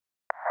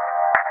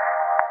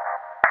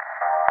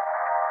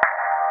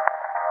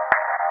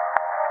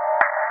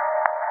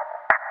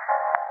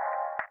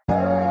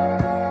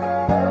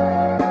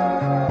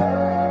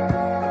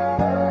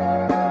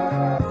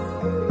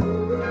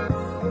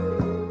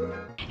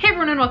Hey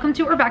everyone, and welcome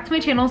to or back to my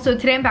channel. So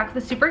today I'm back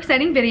with a super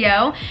exciting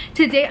video.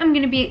 Today I'm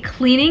going to be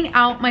cleaning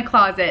out my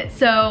closet.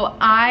 So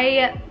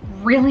I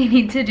really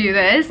need to do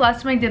this.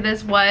 Last time I did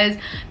this was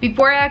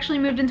before I actually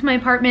moved into my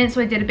apartment, so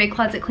I did a big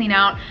closet clean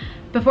out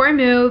before I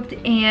moved,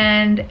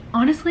 and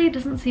honestly it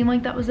doesn't seem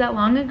like that was that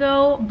long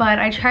ago, but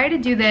I try to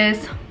do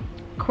this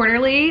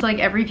quarterly, like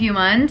every few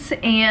months,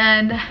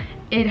 and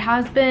it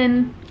has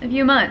been a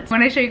few months.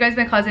 When I show you guys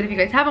my closet, if you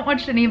guys haven't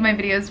watched any of my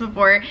videos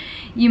before,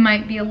 you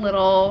might be a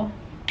little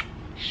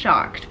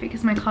shocked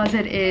because my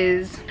closet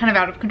is kind of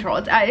out of control.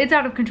 It's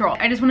out of control.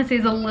 I just want to say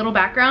as a little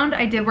background,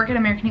 I did work at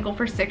American Eagle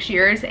for 6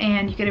 years,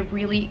 and you get a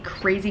really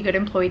crazy good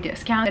employee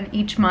discount, and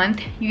each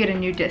month you get a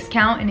new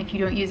discount, and if you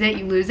don't use it,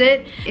 you lose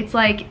it. It's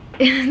like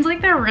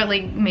they're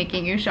really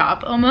making you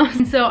shop almost.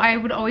 And so I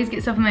would always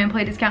get stuff with my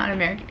employee discount at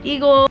American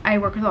Eagle. I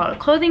work with a lot of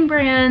clothing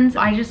brands.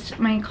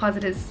 My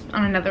closet is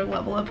on another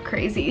level of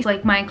crazy.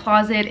 Like, my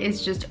closet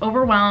is just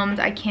overwhelmed.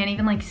 I can't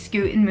even like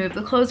scoot and move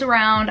the clothes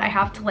around. I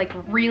have to like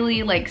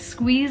really like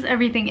squeeze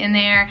everything in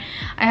there.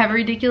 I have a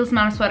ridiculous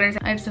amount of sweaters.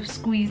 I have stuff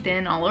squeezed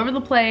in all over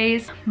the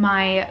place.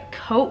 My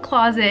coat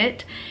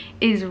closet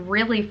is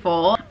really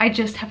full. I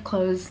just have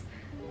clothes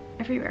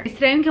everywhere.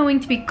 Today I'm going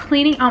to be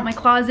cleaning out my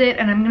closet,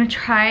 and I'm gonna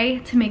try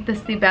to make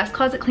this the best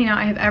closet clean out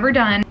I have ever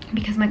done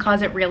because my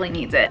closet really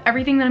needs it.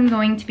 Everything that I'm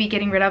going to be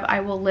getting rid of, I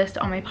will list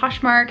on my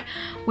Poshmark,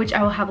 which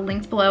I will have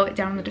linked below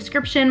down in the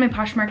description. My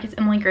Poshmark is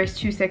Emily Grace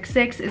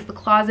 266 is the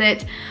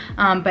closet,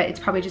 but it's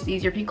probably just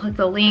easier if you click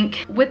the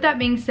link. With that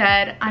being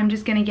said, I'm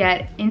just gonna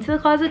get into the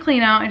closet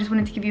clean out. I just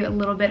wanted to give you a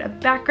little bit of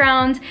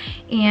background,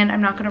 and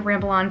I'm not gonna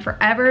ramble on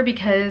forever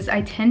because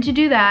I tend to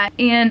do that.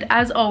 And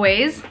as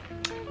always,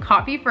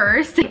 coffee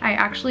first. I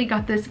actually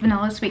got this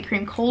vanilla sweet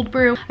cream cold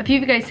brew. A few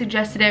of you guys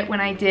suggested it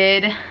when I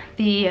did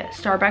the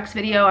Starbucks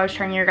video. I was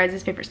trying your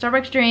guys' favorite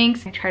Starbucks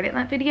drinks. I tried it in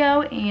that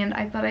video, and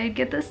I thought I'd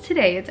get this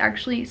today. It's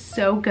actually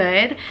so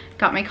good.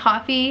 Got my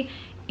coffee,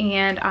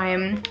 and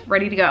I'm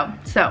ready to go.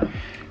 So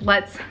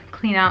let's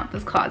clean out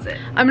this closet.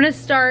 I'm gonna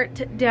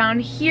start down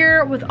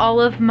here with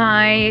all of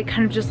my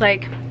kind of just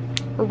like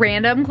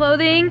random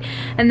clothing,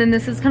 and then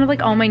this is kind of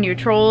like all my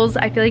neutrals.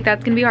 I feel like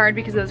that's gonna be hard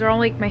because those are all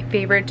like my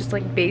favorite just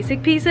like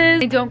basic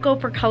pieces. I don't go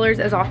for colors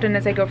as often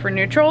as I go for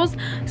neutrals,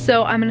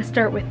 so I'm gonna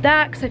start with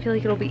that because I feel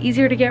like it'll be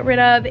easier to get rid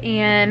of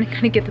and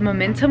kind of get the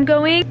momentum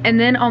going, and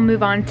then I'll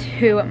move on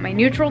to my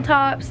neutral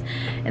tops,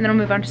 and then I'll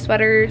move on to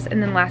sweaters,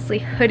 and then lastly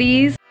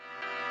hoodies.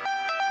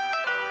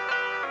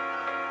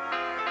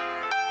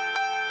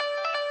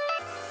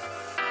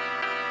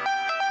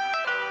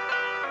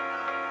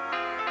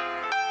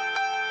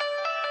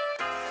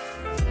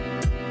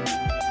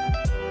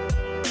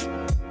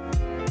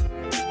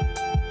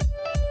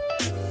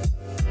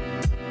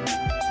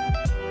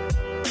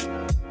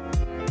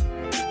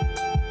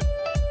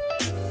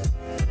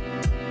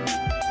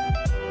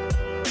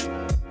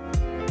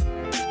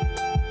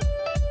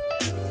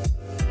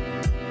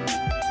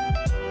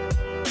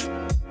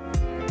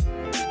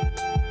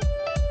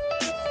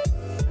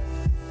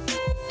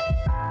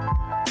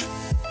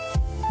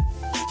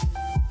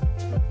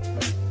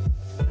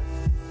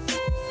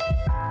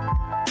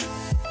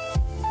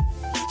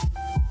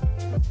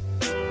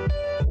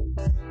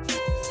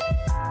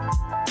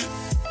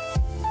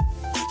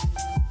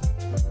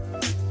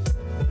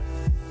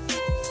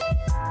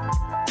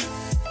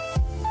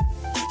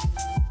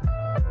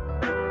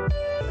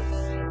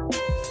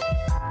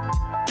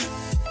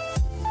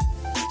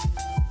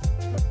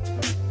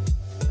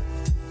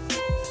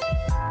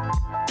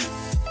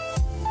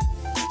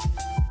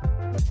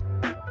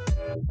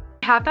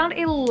 I have found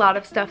a lot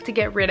of stuff to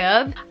get rid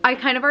of. I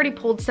kind of already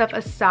pulled stuff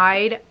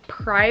aside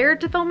prior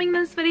to filming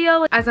this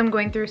video. As I'm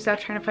going through stuff,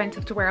 trying to find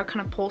stuff to wear, I'll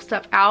kind of pull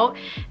stuff out,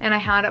 and I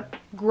had a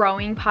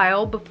growing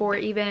pile before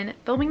even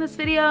filming this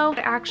video. I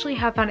actually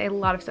have found a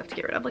lot of stuff to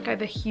get rid of. Like, I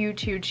have a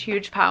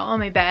huge pile on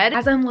my bed.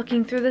 As I'm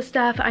looking through this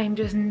stuff, I'm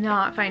just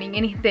not finding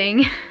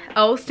anything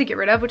else to get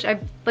rid of, which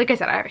like I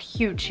said, I have a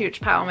huge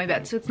pile on my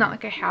bed, so it's not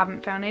like I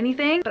haven't found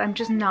anything, but I'm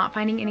just not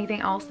finding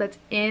anything else that's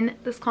in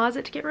this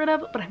closet to get rid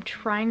of, but I'm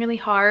trying really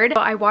hard.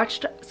 So I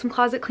watched some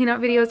closet clean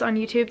out videos on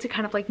YouTube to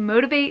kind of like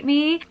motivate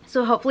me,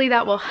 so hopefully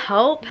that will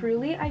help.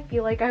 Truly, I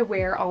feel like I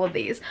wear all of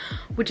these,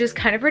 which is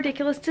kind of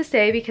ridiculous to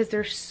say because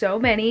there's so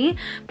many,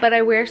 but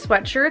I wear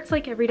sweatshirts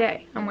like every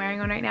day. I'm wearing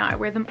one right now. I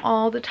wear them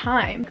all the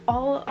time.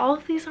 All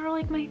of these are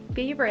like my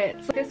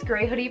favorites. This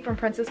gray hoodie from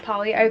Princess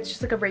Polly, it's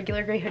just like a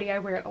regular gray hoodie. I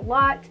wear it a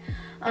lot.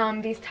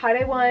 These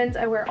tie-dye ones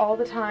I wear all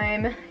the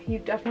time.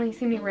 You've definitely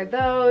seen me wear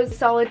those.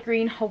 Solid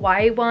green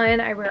Hawaii one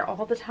I wear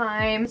all the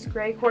time. This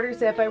gray quarter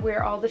zip I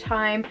wear all the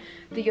time.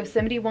 The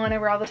Yosemite one I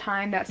wear all the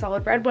time. That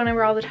solid red one I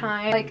wear all the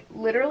time. Like,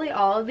 literally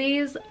all of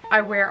these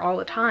I wear all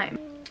the time.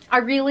 I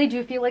really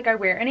do feel like I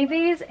wear any of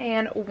these,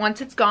 and once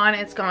it's gone,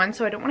 it's gone.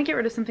 So I don't want to get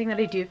rid of something that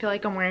I do feel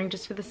like I'm wearing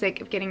just for the sake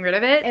of getting rid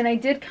of it. And I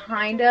did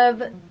kind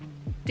of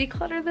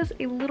declutter this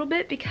a little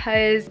bit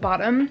because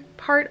bottom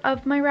part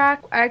of my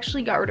rack, I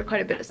actually got rid of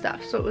quite a bit of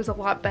stuff, so it was a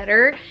lot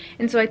better.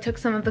 And so I took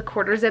some of the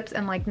quarter zips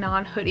and like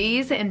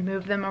non-hoodies and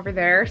moved them over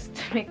there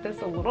to make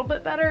this a little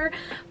bit better,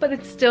 but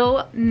it's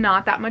still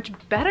not that much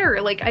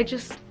better. Like I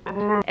just,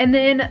 and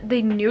then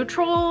the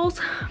neutrals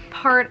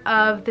part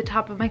of the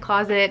top of my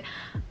closet,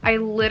 I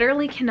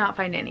literally cannot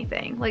find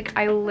anything. Like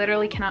I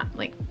literally cannot,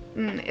 like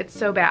it's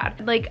so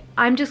bad. Like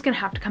I'm just gonna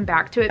have to come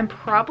back to it. I'm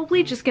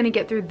probably just gonna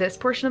get through this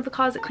portion of the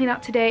closet clean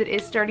out today. It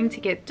is starting to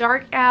get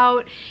dark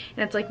out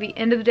and it's like the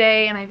end of the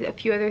day and I have a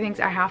few other things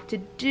I have to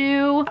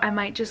do. I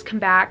might just come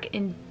back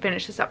and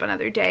finish this up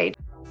another day.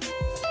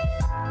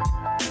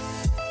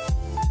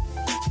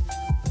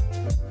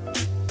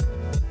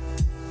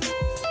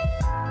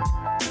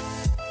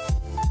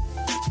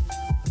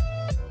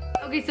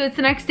 Okay, so it's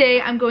the next day.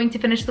 I'm going to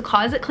finish the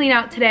closet clean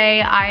out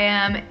today. I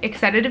am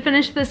excited to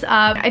finish this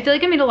up. I feel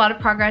like I made a lot of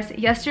progress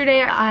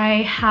yesterday.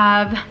 I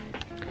have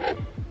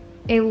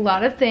a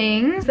lot of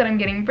things that I'm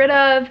getting rid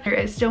of. There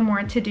is still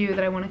more to do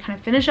that I want to kind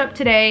of finish up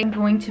today. I'm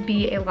going to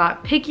be a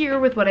lot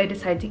pickier with what I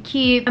decide to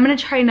keep. I'm going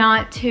to try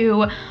not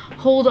to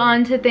hold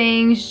on to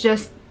things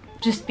just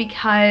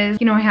because,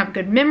 you know, I have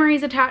good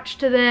memories attached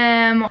to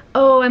them.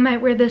 Oh, I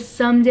might wear this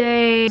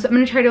someday. So I'm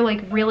gonna try to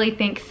like really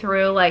think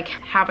through, like,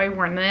 have I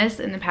worn this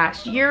in the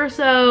past year or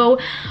so?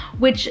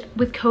 Which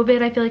with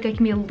COVID, I feel like I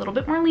can be a little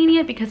bit more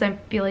lenient because I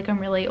feel like I'm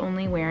really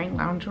only wearing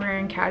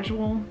loungewear and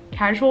casual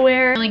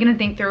wear. I'm really gonna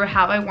think through,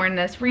 have I worn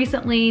this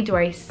recently? Do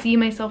I see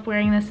myself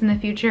wearing this in the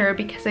future?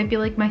 Because I feel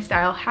like my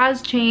style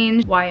has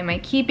changed. Why am I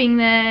keeping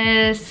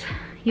this?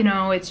 You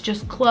know, it's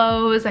just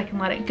clothes, I can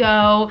let it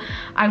go.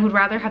 I would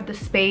rather have the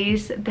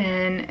space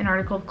than an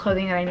article of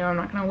clothing that I know I'm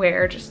not gonna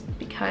wear just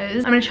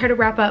because. I'm gonna try to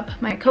wrap up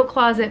my coat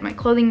closet, my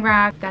clothing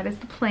rack. That is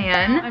the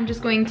plan. I'm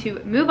just going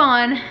to move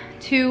on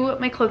to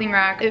my clothing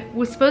rack. It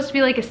was supposed to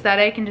be like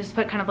aesthetic and just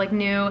put kind of like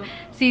new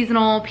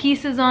seasonal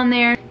pieces on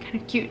there. Kind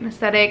of cute and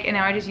aesthetic, and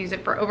now I just use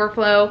it for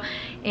overflow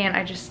and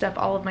I just stuff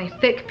all of my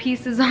thick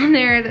pieces on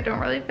there that don't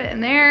really fit in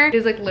there. It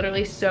is like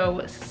literally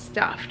so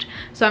stuffed.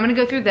 So I'm gonna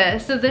go through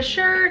this. So this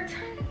shirt,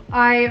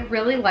 I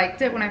really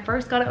liked it when I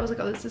first got it. I was like,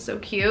 oh, this is so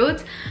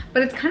cute,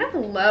 but it's kind of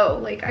low.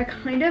 Like I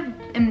kind of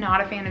am not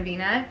a fan of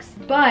v-necks,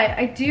 but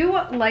I do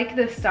like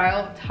this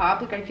style of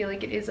top. Like I feel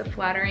like it is a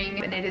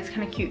flattering and it is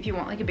kind of cute if you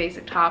want like a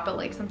basic top, but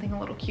like something a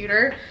little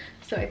cuter.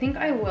 So I think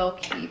I will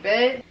keep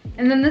it.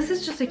 And then this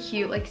is just a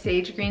cute like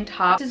sage green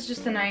top. This is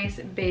just a nice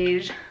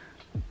beige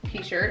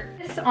t-shirt.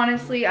 This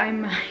honestly I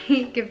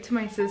might give to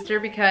my sister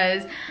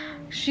because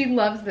she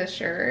loves this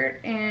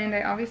shirt and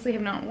I obviously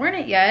have not worn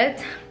it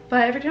yet,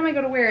 but every time I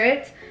go to wear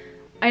it,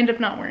 I end up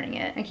not wearing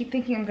it. I keep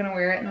thinking I'm gonna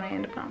wear it and then I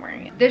end up not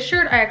wearing it. This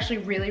shirt I actually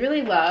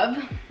really love.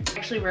 I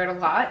actually wear it a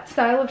lot.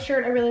 Style of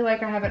shirt I really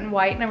like. I have it in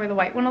white and I wear the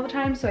white one all the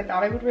time, so I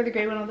thought I would wear the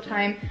gray one all the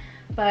time,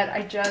 but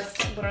I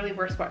just literally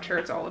wear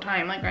sweatshirts all the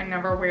time. Like I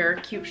never wear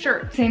cute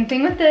shirts. Same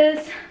thing with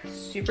this,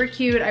 super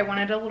cute. I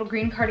wanted a little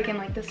green cardigan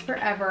like this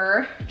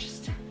forever.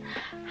 Just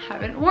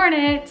haven't worn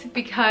it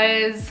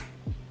because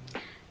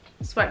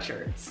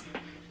sweatshirts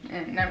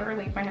and never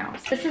leave my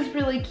house. This is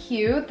really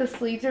cute. The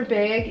sleeves are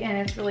big and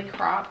it's really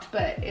cropped,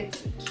 but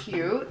it's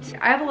cute.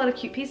 I have a lot of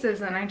cute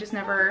pieces and I just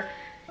never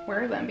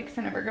wear them because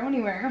I never go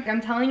anywhere.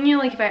 I'm telling you,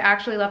 like if I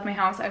actually left my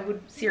house, I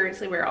would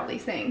seriously wear all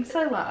these things. This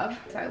I love.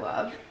 This I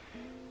love.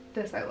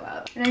 This I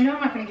love. And I know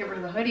I'm not gonna get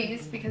rid of the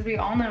hoodies because we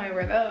all know I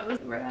wear those.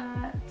 Wear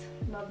that.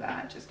 Love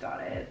that, just got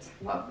it.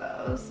 Love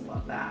those,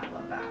 love that,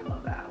 love that,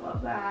 love that,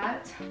 love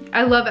that.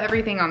 I love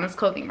everything on this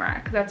clothing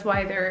rack. That's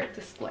why they're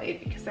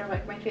displayed, because they're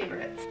like my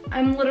favorites.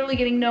 I'm literally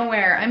getting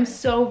nowhere. I'm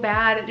so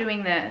bad at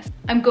doing this.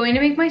 I'm going to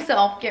make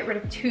myself get rid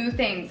of 2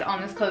 things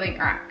on this clothing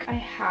rack. I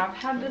have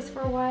had this for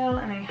a while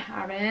and I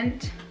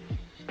haven't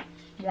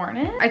worn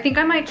it. I think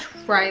I might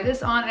try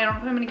this on. I don't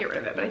know if I'm gonna get rid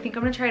of it, but I think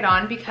I'm gonna try it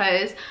on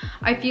because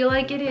I feel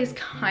like it is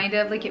kind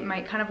of like it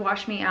might kind of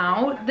wash me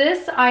out.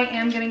 This I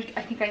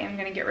think I am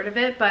gonna get rid of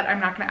it, but I'm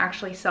not gonna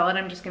actually sell it.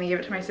 I'm just gonna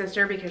give it to my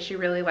sister because she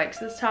really likes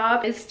this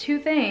top. It's 2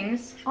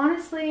 things.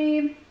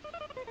 Honestly,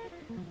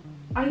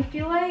 I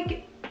feel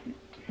like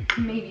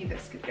maybe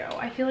this could go.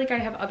 I feel like I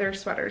have other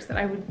sweaters that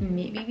I would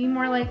maybe be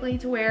more likely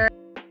to wear.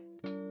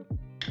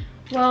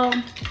 Well,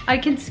 I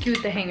can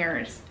scoot the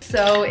hangers,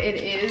 so it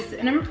is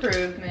an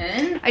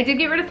improvement. I did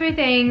get rid of 3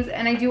 things,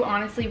 and I do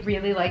honestly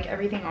really like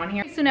everything on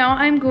here. So now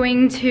I'm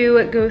going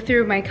to go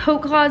through my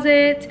coat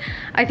closet.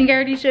 I think I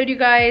already showed you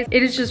guys.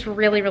 It is just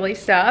really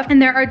stuffed,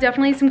 and there are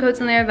definitely some coats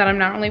in there that I'm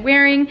not really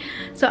wearing,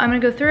 so I'm gonna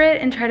go through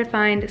it and try to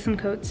find some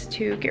coats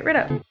to get rid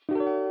of.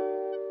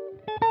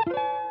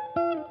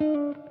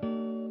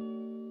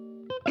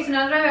 So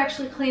now that I've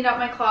actually cleaned out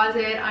my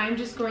closet, I'm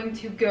just going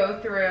to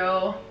go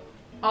through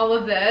all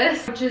of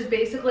this, which is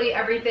basically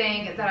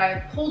everything that I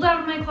pulled out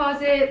of my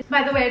closet.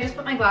 By the way, I just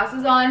put my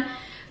glasses on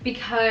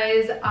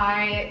because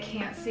I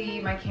can't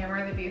see my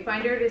camera in the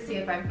viewfinder to see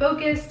if I'm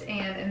focused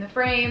and in the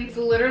frame. It's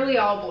literally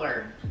all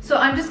blur. So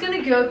I'm just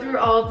gonna go through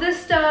all of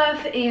this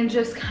stuff and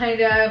just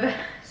kind of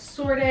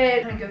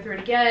sorted. I'm gonna go through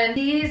it again.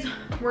 These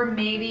were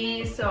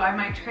maybes, so I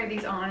might try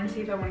these on and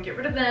see if I want to get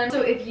rid of them.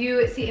 So if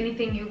you see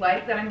anything you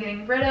like that I'm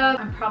getting rid of,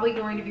 I'm probably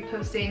going to be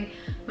posting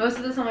most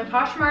of this on my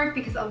Poshmark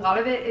because a lot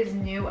of it is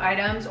new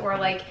items or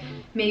like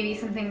maybe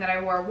something that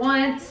I wore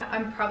once.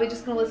 I'm probably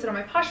just gonna list it on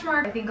my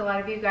Poshmark. I think a lot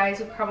of you guys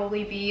would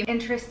probably be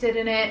interested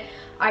in it.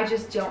 I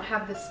just don't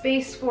have the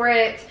space for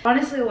it.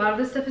 Honestly, a lot of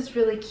this stuff is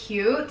really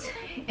cute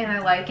and I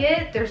like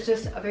it. There's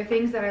just other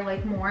things that I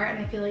like more and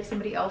I feel like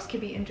somebody else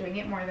could be enjoying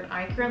it more than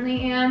I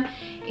currently am.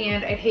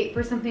 And I'd hate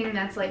for something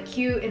that's like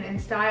cute and in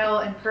style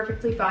and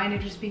perfectly fine to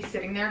just be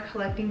sitting there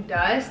collecting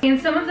dust. And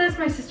some of this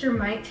my sister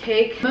might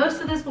take.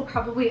 Most of this will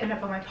probably end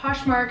up on my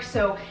Poshmark.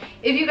 So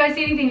if you guys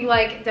see anything you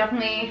like,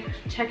 definitely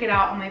check it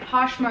out on my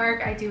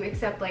Poshmark. I do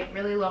accept like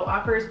really low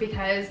offers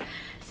because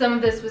some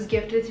of this was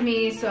gifted to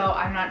me, so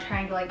I'm not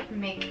trying to like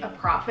make a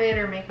profit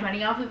or make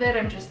money off of it.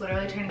 I'm just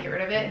literally trying to get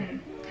rid of it and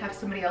have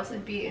somebody else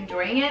be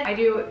enjoying it. I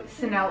do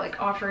send out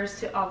like offers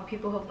to all the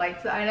people who have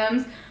liked the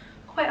items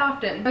quite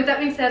often. With that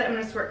being said, I'm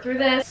gonna sort through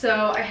this.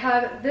 So I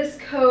have this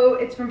coat.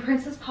 It's from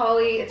Princess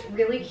Polly. It's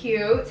really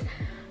cute.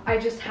 I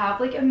just have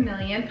like a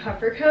million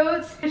puffer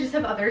coats. I just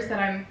have others that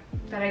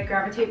I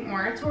gravitate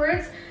more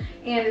towards,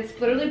 and it's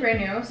literally brand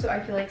new, so I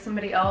feel like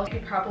somebody else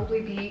could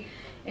probably be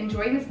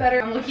enjoying this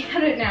better. I'm looking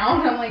at it now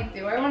and I'm like,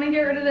 do I want to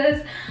get rid of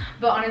this?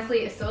 But honestly,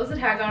 it still has a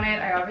tag on it.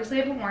 I obviously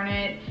haven't worn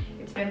it.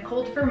 It's been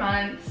cold for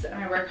months and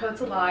I wear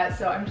coats a lot,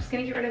 so I'm just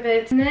gonna get rid of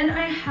it. And then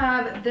I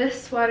have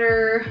this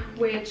sweater,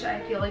 which I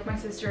feel like my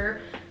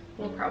sister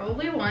will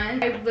probably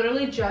want. I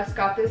literally just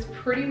got this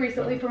pretty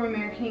recently from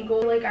American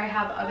Eagle. Like, I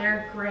have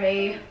other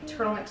gray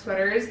turtleneck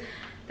sweaters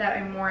that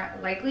I'm more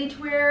likely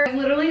to wear. I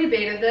literally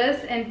debated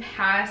this and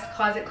passed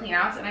closet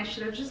cleanouts and I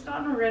should have just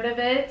gotten rid of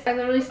it. I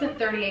literally spent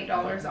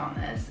 $38 on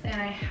this and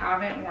I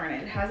haven't worn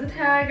it. It has a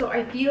tag, so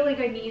I feel like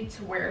I need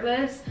to wear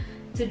this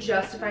to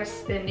justify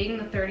spending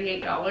the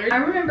 $38. I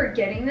remember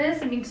getting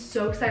this and being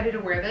so excited to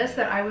wear this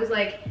that I was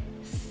like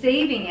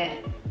saving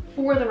it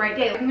for the right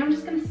day. I think I'm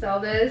just gonna sell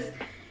this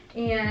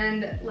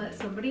and let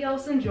somebody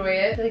else enjoy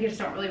it. I feel like I just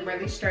don't really wear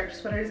these striped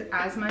sweaters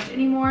as much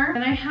anymore.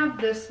 And I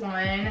have this one,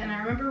 and I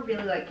remember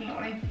really liking it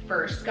when I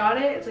first got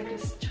it. It's like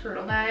this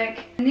turtleneck.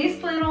 And these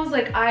flannels,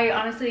 like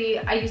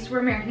I used to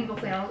wear American Eagle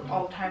flannels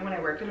all the time when I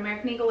worked at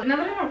American Eagle. Now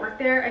that I don't work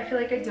there, I feel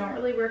like I don't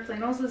really wear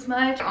flannels as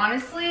much.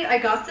 Honestly, I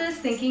got this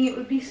thinking it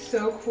would be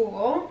so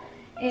cool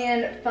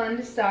and fun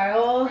to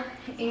style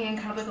and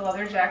kind of like a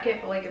leather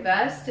jacket, but like a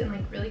vest and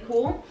like really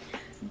cool.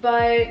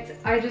 But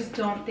I just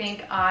don't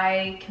think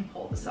I can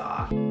pull this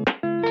off.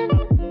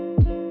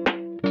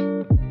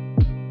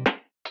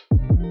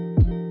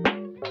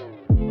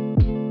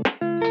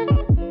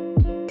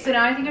 So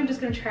now I think I'm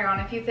just gonna try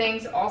on a few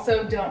things.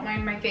 Also, don't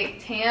mind my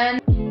fake tan.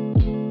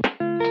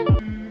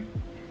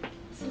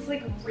 This is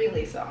like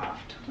really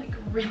soft, like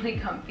really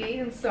comfy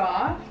and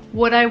soft.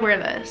 Would I wear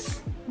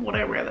this? Would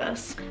I wear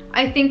this?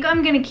 I think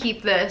I'm gonna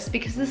keep this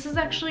because this is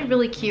actually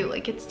really cute.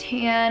 Like, it's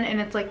tan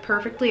and it's like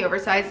perfectly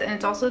oversized and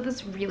it's also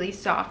this really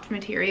soft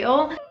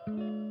material.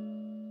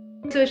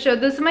 So I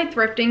showed this in my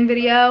thrifting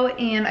video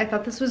and I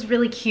thought this was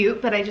really cute,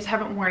 but I just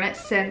haven't worn it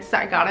since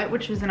I got it,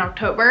 which was in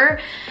October.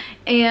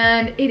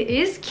 And it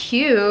is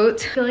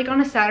cute. I feel like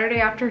on a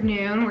Saturday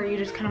afternoon where you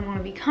just kind of want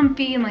to be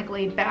comfy and like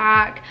laid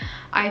back,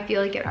 I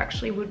feel like it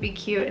actually would be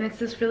cute. And it's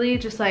this really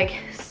just like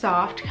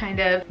soft kind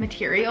of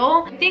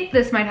material. I think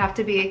this might have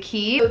to be a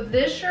key. So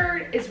this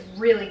shirt is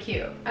really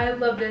cute. I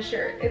love this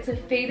shirt. It's a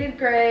faded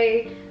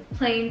gray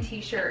plain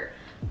t-shirt.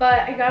 But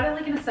I got it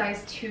like in a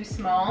size too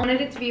small. I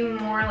wanted it to be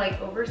more like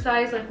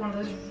oversized, like one of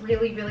those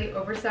really, really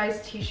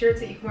oversized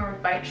t-shirts that you can wear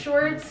with bike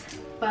shorts.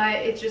 But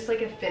it's just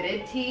like a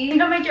fitted tee. I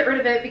think I might get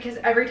rid of it because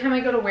every time I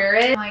go to wear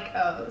it, I'm like,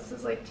 oh, this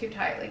is like too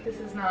tight. Like, this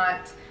is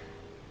not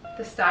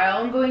the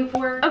style I'm going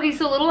for. Okay,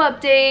 so a little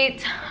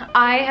update.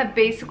 I have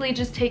basically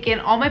just taken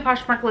all my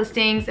Poshmark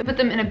listings and put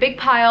them in a big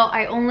pile.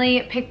 I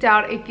only picked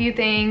out a few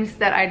things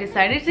that I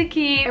decided to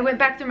keep. I went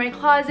back through my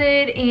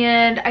closet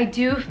and I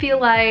do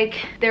feel like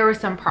there was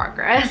some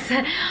progress.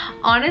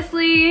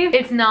 Honestly,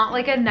 it's not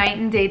like a night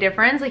and day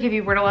difference. Like, if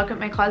you were to look at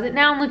my closet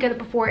now and look at it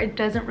before, it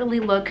doesn't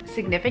really look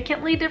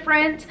significantly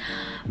different.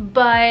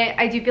 But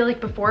I do feel like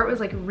before it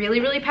was like really,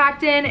 really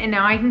packed in, and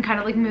now I can kind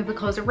of like move the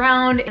clothes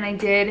around, and I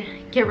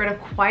did get rid of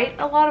quite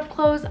a lot of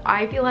clothes.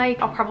 I feel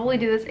like I'll probably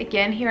do this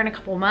again here in a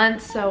couple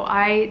months, so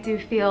I do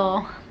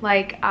feel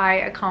like I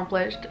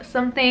accomplished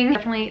something.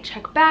 Definitely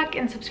check back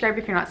and subscribe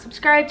if you're not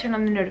subscribed. Turn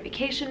on the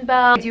notification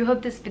bell. I do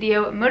hope this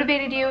video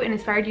motivated you and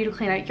inspired you to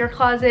clean out your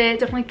closet.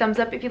 Definitely thumbs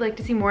up if you'd like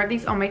to see more of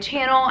these on my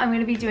channel. I'm going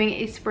to be doing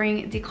a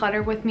spring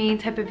declutter with me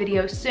type of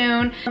video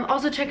soon.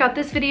 Also check out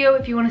this video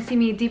if you want to see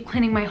me deep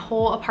cleaning my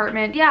whole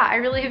apartment. Yeah, I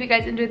really hope you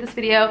guys enjoyed this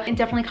video, and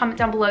definitely comment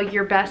down below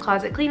your best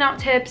closet clean out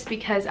tips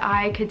because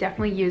I could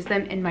definitely use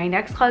them in my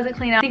next closet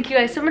clean out. Thank you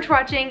guys so much for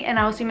watching, and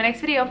I will see you in my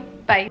next video.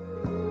 Bye.